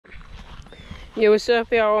Yo, what's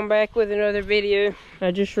up, y'all? I'm back with another video. I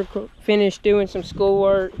just finished doing some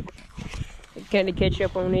schoolwork. Kind of catch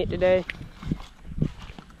up on it today.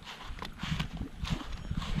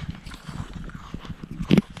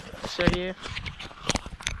 So yeah,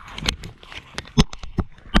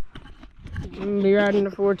 I'm gonna be riding the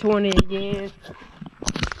 420 again.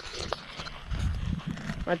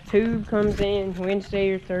 My tube comes in Wednesday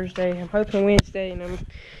or Thursday. I'm hoping Wednesday, and I'm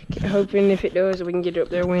hoping if it does, we can get it up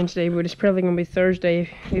there Wednesday. But it's probably gonna be Thursday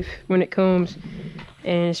if when it comes,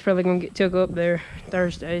 and it's probably gonna get took up there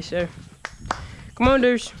Thursday. So come on,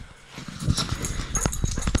 dudes,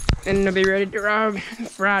 and I'll be ready to ride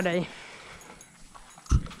Friday.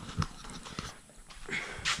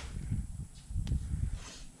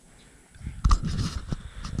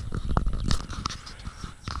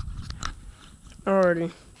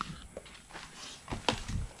 Alrighty.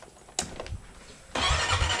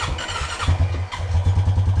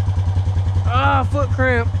 Ah, foot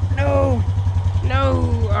cramp. No.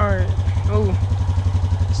 Alright. Oh.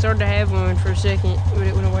 Started to have one for a second, but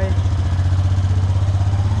it went away.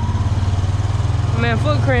 Man,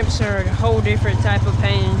 foot cramps are a whole different type of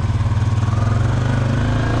pain.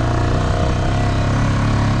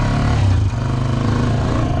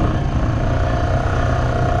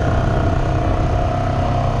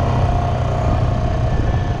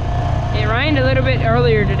 A little bit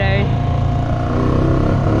earlier today.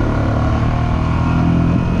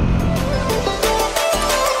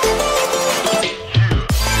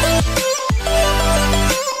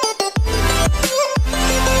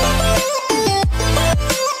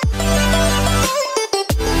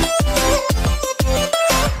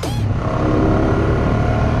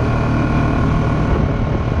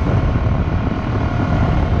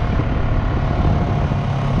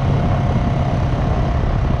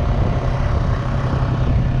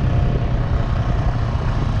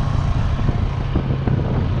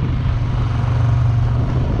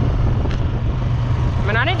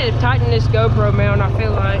 I need to tighten this GoPro mount, I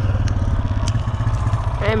feel like,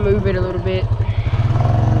 and move it a little bit.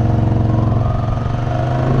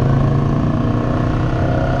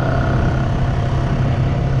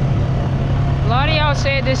 A lot of y'all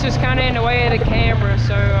said this was kind of in the way of the camera,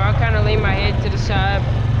 so I'll kind of lean my head to the side.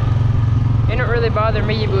 It don't really bother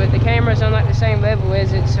me, but the camera's on like the same level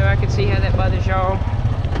as it, so I can see how that bothers y'all.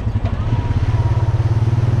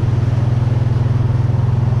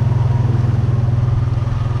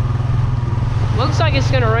 Looks like it's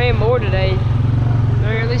gonna rain more today, or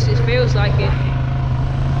at least it feels like it.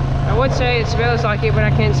 I would say it smells like it, but I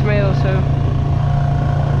can't smell, so.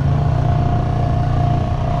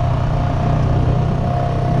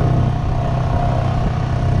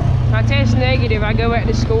 If I test negative, I go back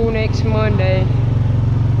to school next Monday.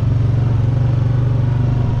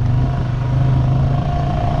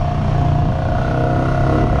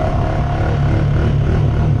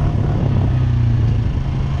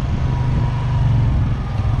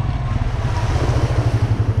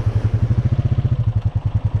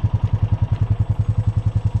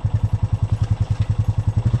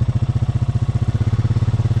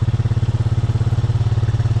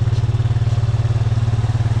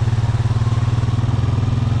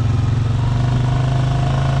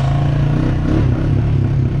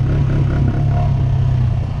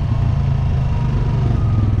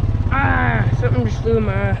 Something just flew in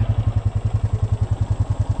my eye.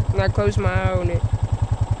 And I closed my eye on it.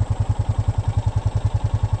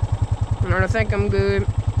 And I think I'm good.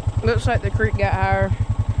 Looks like the creek got higher.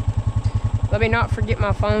 Let me not forget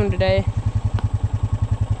my phone today.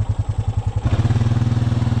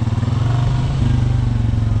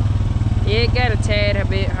 Yeah, it got a tad a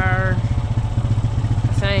bit higher,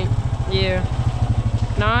 I think. Yeah.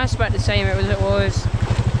 No, it's about the same as it was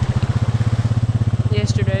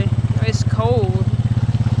yesterday. It's cold.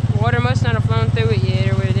 Water must not have flown through it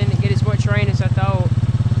yet, or it didn't get as much rain as I thought.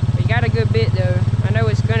 But you got a good bit though. I know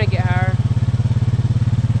it's gonna get higher.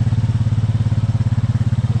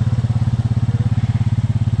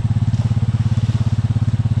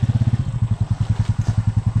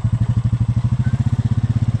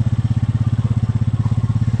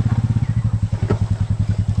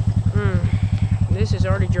 This is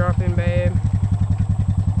already dropping bad.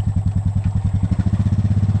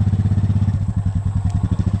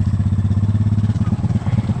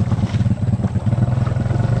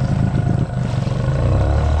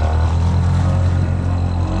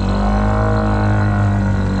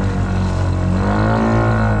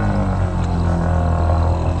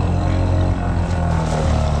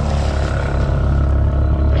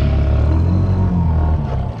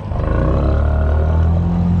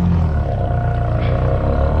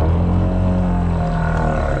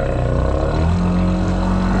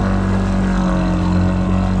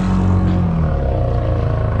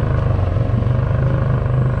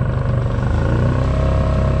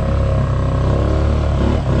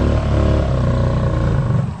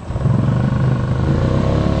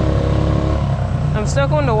 I'm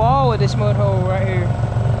stuck on the wall with this mud hole right here.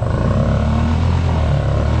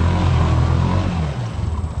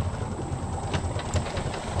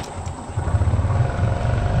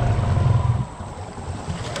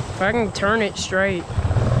 If I can turn it straight.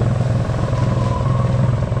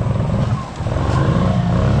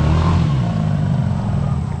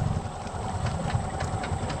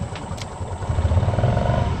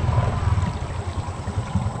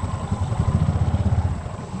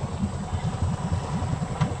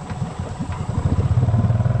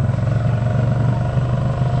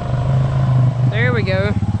 There we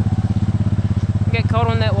go. Got caught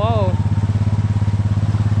on that wall.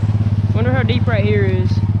 Wonder how deep right here is.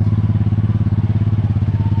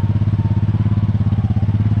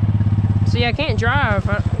 See, I can't drive.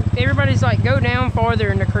 Everybody's like, go down farther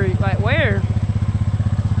in the creek. Like, where?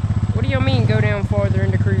 What do y'all mean, go down farther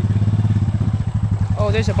in the creek?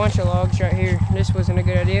 Oh, there's a bunch of logs right here. This wasn't a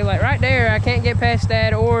good idea. Like, right there, I can't get past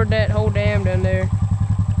that or that whole dam down there.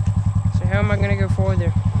 So how am I gonna go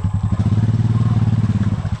farther?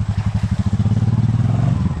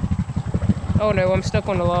 Oh no, I'm stuck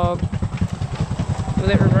on the log.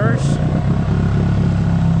 Will it reverse?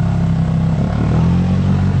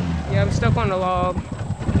 Yeah, I'm stuck on the log.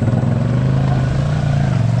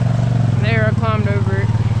 There, I climbed over it.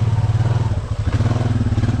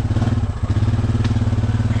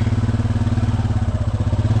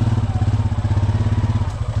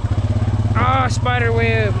 Ah, spider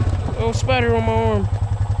web. Oh, spider on my arm.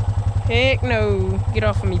 Heck no. Get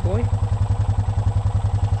off of me, boy.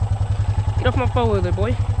 Get off my four-wheeler,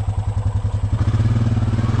 boy.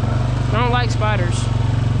 I don't like spiders.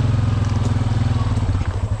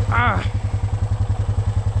 Ah.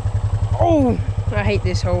 Oh, I hate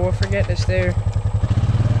this hole. I forget that's there.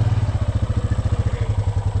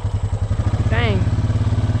 Dang.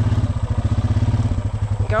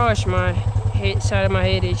 Gosh, my head, side of my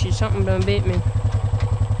head itches. Something done bit me.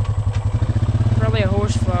 Probably a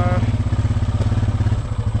horsefly.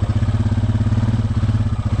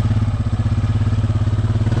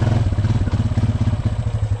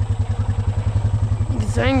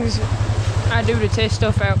 Things I do to test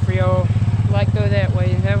stuff out for y'all, like go that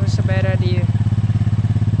way. That was a bad idea.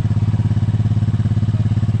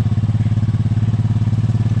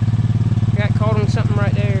 Got caught on something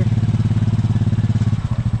right there.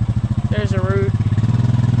 There's a root.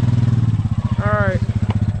 Alright.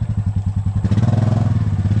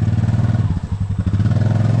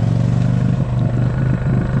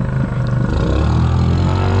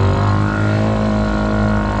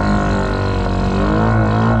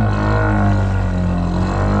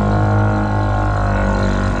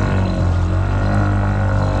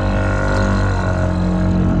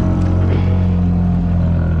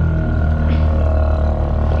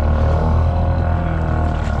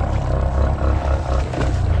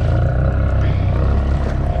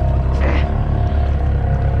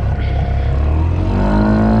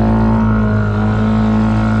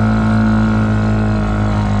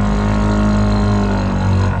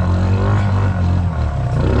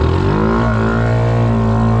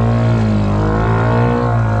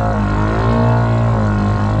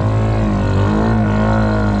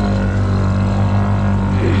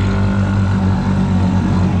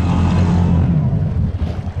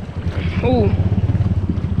 Ooh.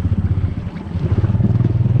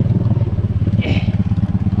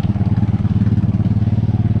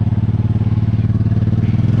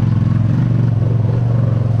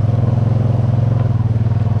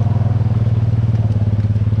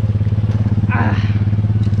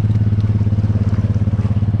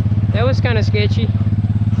 That was kind of sketchy.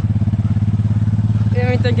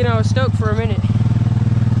 I ain't thinking I was stuck for a minute.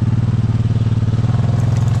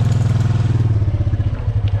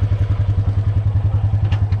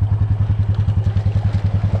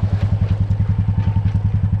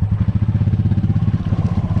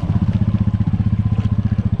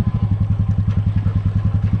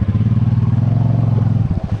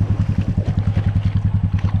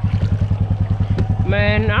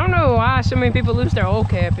 Man, I don't know why so many people lose their oil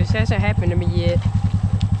cap. This hasn't happened to me yet.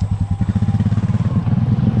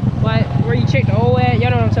 Like where you check the oil at,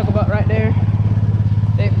 y'all know what I'm talking about right there.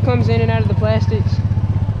 It comes in and out of the plastics.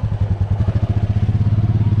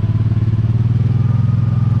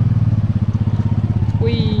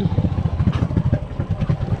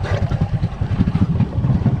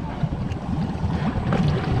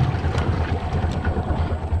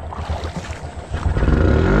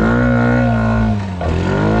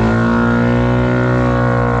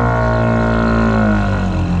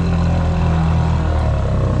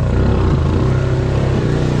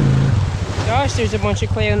 There's a bunch of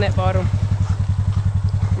clay on that bottom.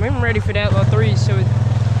 I'm ready for that low 3, so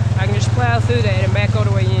I can just plow through that and back all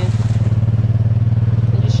the way in.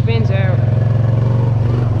 It just spins out.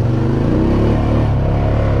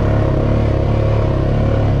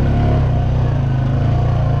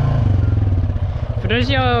 For those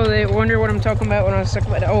of y'all that wonder what I'm talking about when I was talking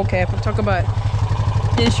about the old cap, I'm talking about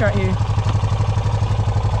this right here.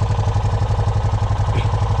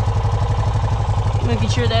 Making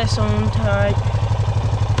sure that's on tight.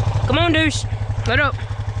 Come on, Deuce. Let up.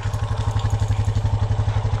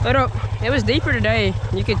 Let up. It was deeper today.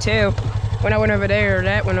 You could tell when I went over there.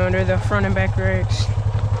 That went under the front and back racks.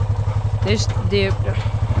 This dipped.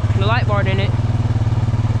 The light bar in it.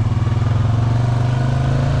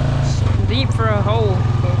 It's deep for a hole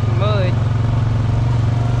of mud.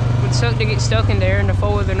 It would suck to get stuck in there, and the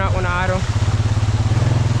four-wheeler not want to idle.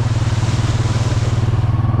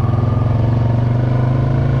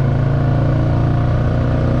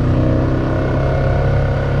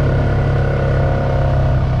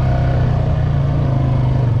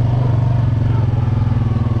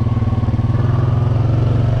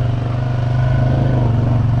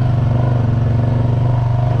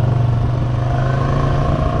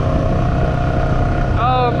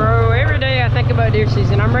 Deer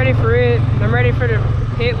season. I'm ready for it. I'm ready for the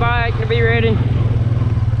hit bike to be ready.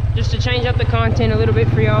 Just to change up the content a little bit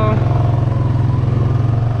for y'all.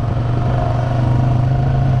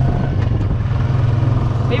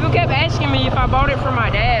 People kept asking me if I bought it from my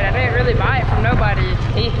dad. I didn't really buy it from nobody.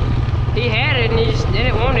 He had it and he just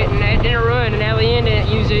didn't want it, and it didn't run, and Alien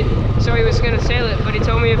didn't use it, so he was gonna sell it, but he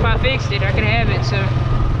told me if I fixed it I could have it, so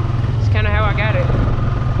it's kind of how I got it.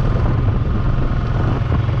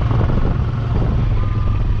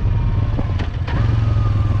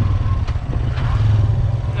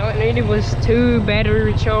 Needed was 2 battery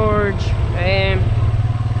recharge and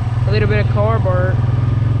a little bit of carb work.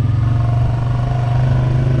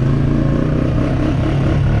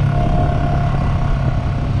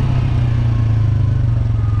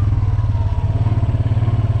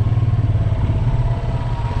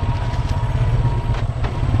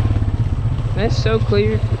 That's so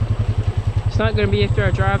clear. It's not going to be after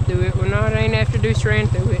I drive through it. Well, no, it ain't after Deuce ran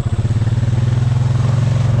through it.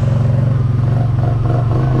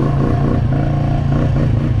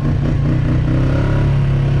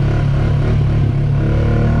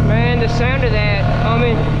 The sound of that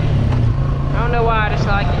humming, I don't know why, I just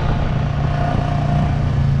like it.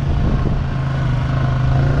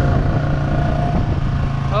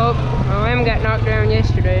 Oh, my lamb got knocked down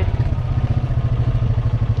yesterday.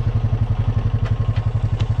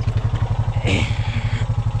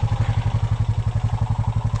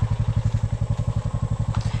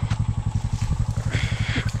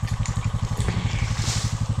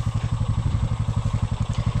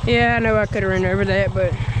 Yeah, I know I could have run over that,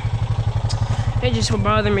 but it just would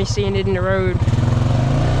bother me seeing it in the road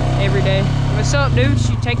every day. What's up, dudes?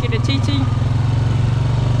 You take it to TT?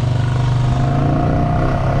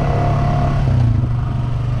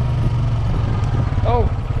 Oh.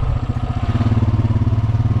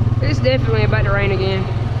 It's definitely about to rain again.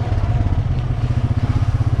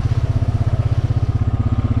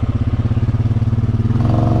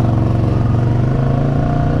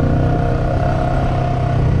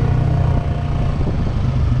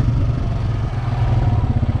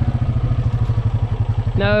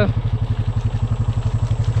 No.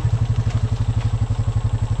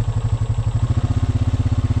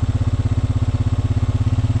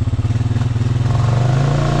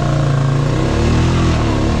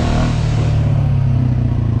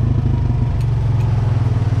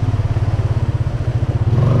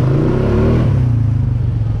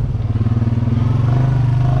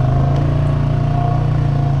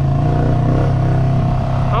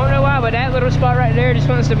 I don't know why, but that little spot right there just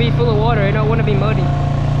wants to be full of water. It don't want to be muddy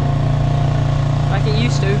like it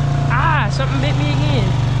used to. Ah, something bit me again.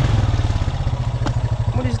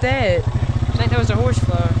 What is that? I think that was a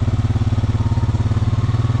horsefly.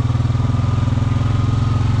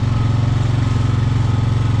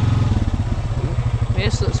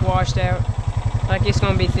 This looks washed out. Like it's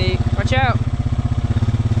gonna be thick. Watch out.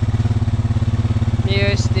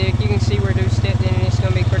 Yeah, it's thick. You can see where Deuce stepped in and it's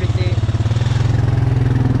gonna be pretty thick.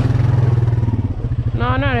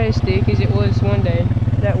 No, not as thick as it was one day.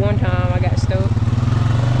 That one time I got stuck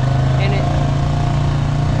in it.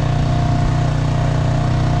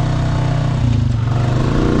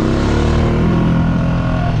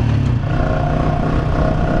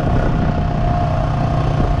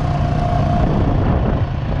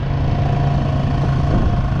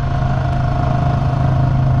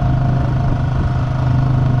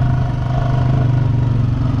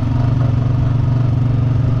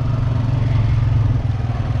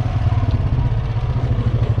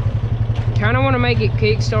 make it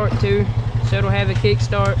kickstart too, so it'll have a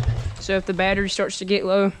kickstart. So if the battery starts to get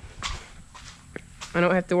low, I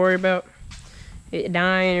don't have to worry about it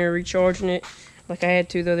dying or recharging it like I had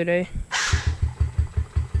to the other day.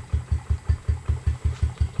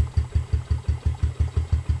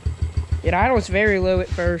 It idles very low at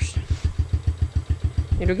first.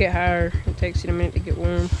 It'll get higher. It takes it a minute to get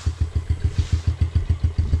warm.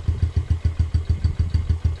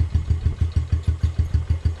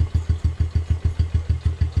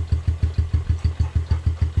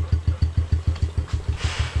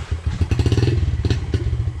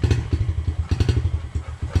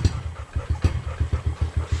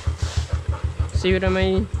 See what I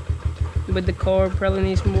mean? With the car, probably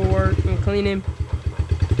needs some more work and cleaning.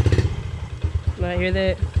 I hear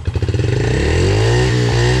that.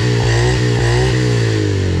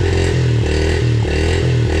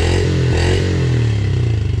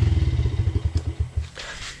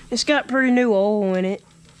 It's got pretty new oil in it.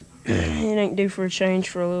 It ain't due for a change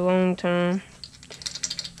for a long time.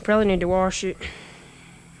 Probably need to wash it.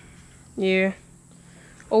 Yeah.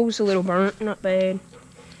 Oil's a little burnt, not bad.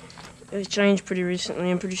 It was changed pretty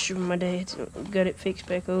recently. I'm pretty sure my dad's got it fixed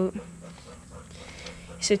back up.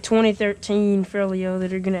 It's a 2013 Fairleo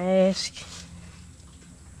that are gonna ask.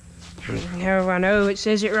 How do I know? It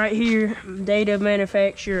says it right here. Date of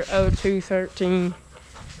manufacture 0213.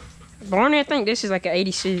 Barney, I think this is like an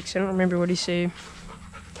 86. I don't remember what he said.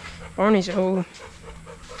 Barney's old.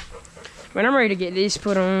 But I'm ready to get this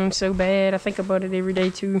put on so bad. I think about it every day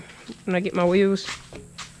too when I get my wheels.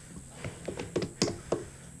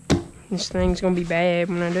 This thing's gonna be bad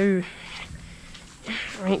when I do.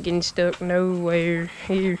 I ain't getting stuck nowhere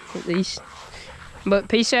here, at least. But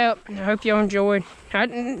peace out. I hope y'all enjoyed.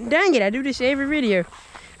 Dang it, I do this every video.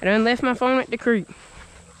 I done left my phone at the creek.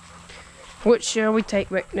 What shall we take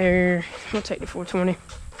back there? We'll take the 420.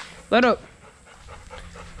 Let up.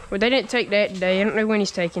 Well, they didn't take that today. I don't know when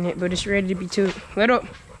he's taking it, but it's ready to be took. Let up.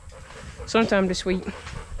 Sometime this week.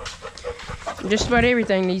 Just about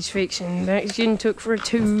everything needs fixing. That's getting took for a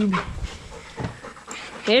tube.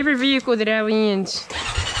 Every vehicle that Allie owns,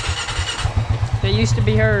 that used to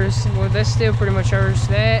be hers, well, that's still pretty much hers.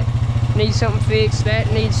 That needs something fixed,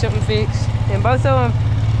 that needs something fixed. And both of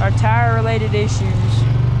them are tire-related issues.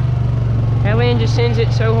 Allie just sends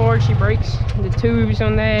it so hard she breaks the tubes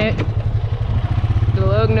on that, the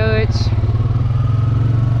lug nuts.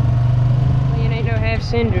 Allie ain't no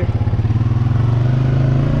half-cinder.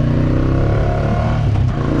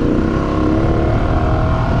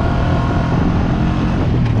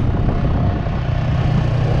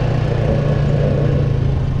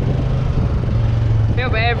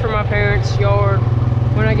 For my parents' yard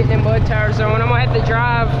when I get them mud tires on. I'm gonna have to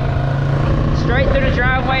drive straight through the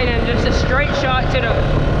driveway and just a straight shot to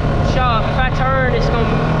the shop. If I turn, it's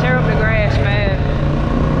gonna tear up the grass bad.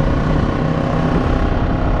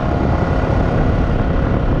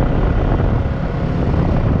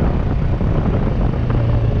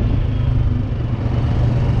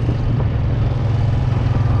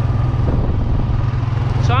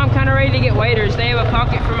 So I'm kind of ready to get waders. They have a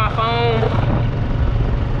pocket for my phone.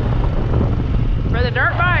 For the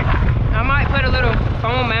dirt bike, I might put a little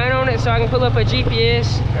phone mount on it so I can pull up a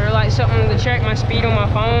GPS or like something to check my speed on my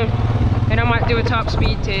phone. And I might do a top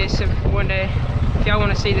speed test one day, if y'all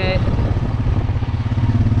want to see that.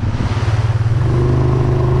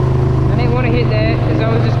 I didn't want to hit that because I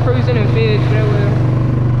was just cruising in fifth, but I will.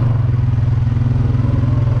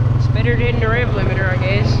 It's better than the rev limiter, I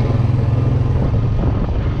guess.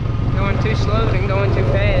 Going too slow than going too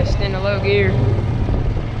fast in the low gear.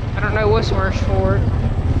 I don't know what's worse for it.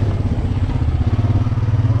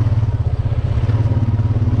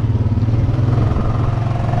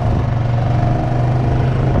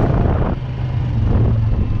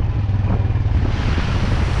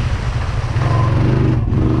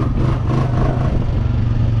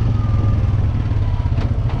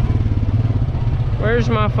 Where's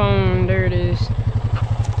my phone? There it is.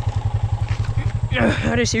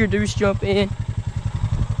 I just hear Deuce jump in.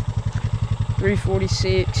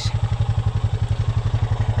 346.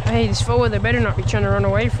 Hey, this fool, they better not be trying to run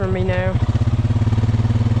away from me now.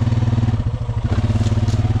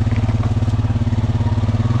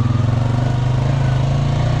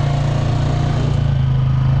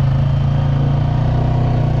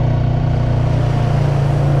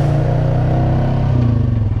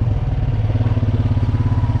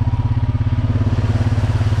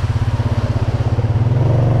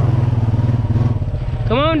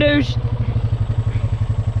 Come on, Deuce.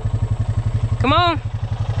 Come on.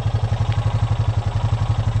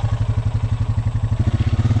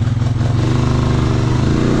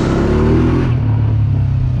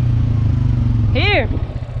 Hit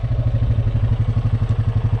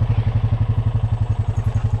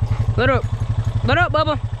up,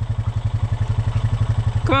 Bubba.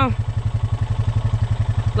 Come on.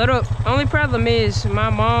 Load up. Only problem is my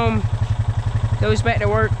mom goes back to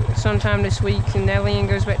work sometime this week, and Ellie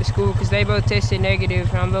goes back to school because they both tested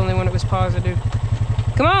negative. I'm the only one that was positive.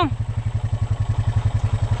 Come on.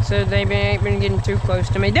 So they ain't been getting too close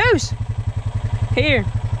to me. Deuce! Here.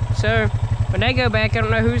 So when they go back, I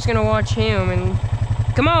don't know who's gonna watch him. And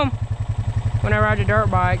come on. When I ride the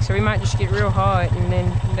dirt bike, so he might just get real hot, and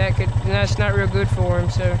then that's not real good for him.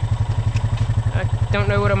 So I don't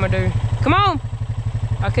know what I'm gonna do. Come on.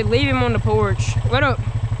 I could leave him on the porch. Let up.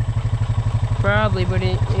 Probably, but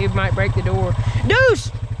he might break the door.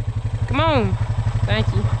 Deuce! Come on. Thank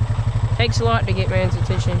you. Takes a lot to get man's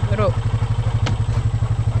attention. Let up.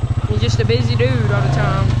 He's just a busy dude all the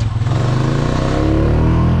time.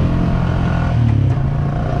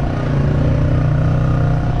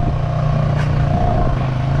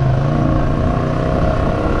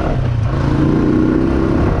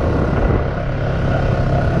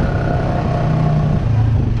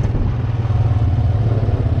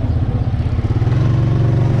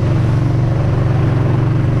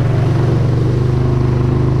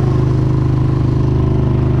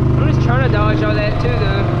 Dodge all that too,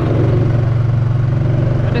 though.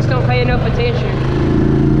 I just don't pay enough attention.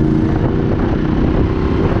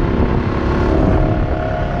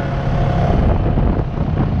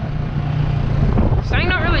 This thing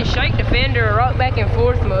don't really shake the fender or rock back and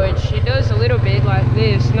forth much. It does a little bit like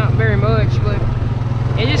this, not very much, but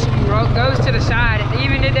it just goes to the side. It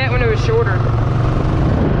even did that when it was shorter.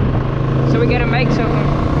 So we gotta make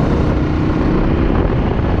something.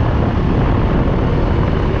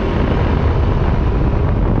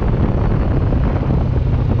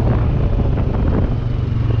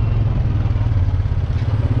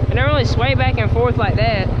 Sway back and forth like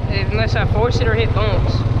that unless I force it or hit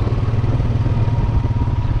bumps.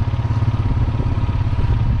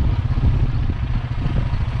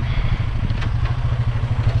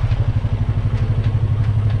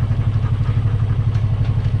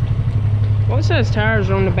 What size tires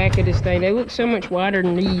are on the back of this thing? They look so much wider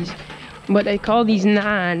than these, but they call these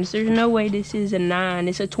 9s. There's no way this is a 9.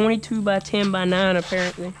 It's a 22 by 10 by 9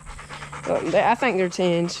 apparently. I think they're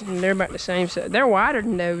 10s, and they're about the same size. They're wider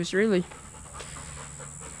than those, really.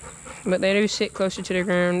 But they do sit closer to the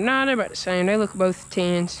ground. Nah, they're about the same. They look both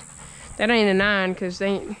 10s. That ain't a 9, because they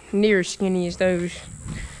ain't near as skinny as those.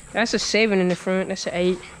 That's a 7 in the front. That's an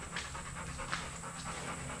 8.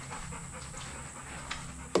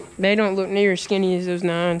 They don't look near as skinny as those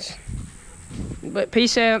 9s. But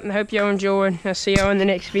peace out, and I hope y'all enjoyed. I'll see y'all in the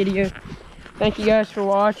next video. Thank you guys for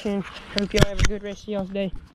watching. Hope y'all have a good rest of y'all's day.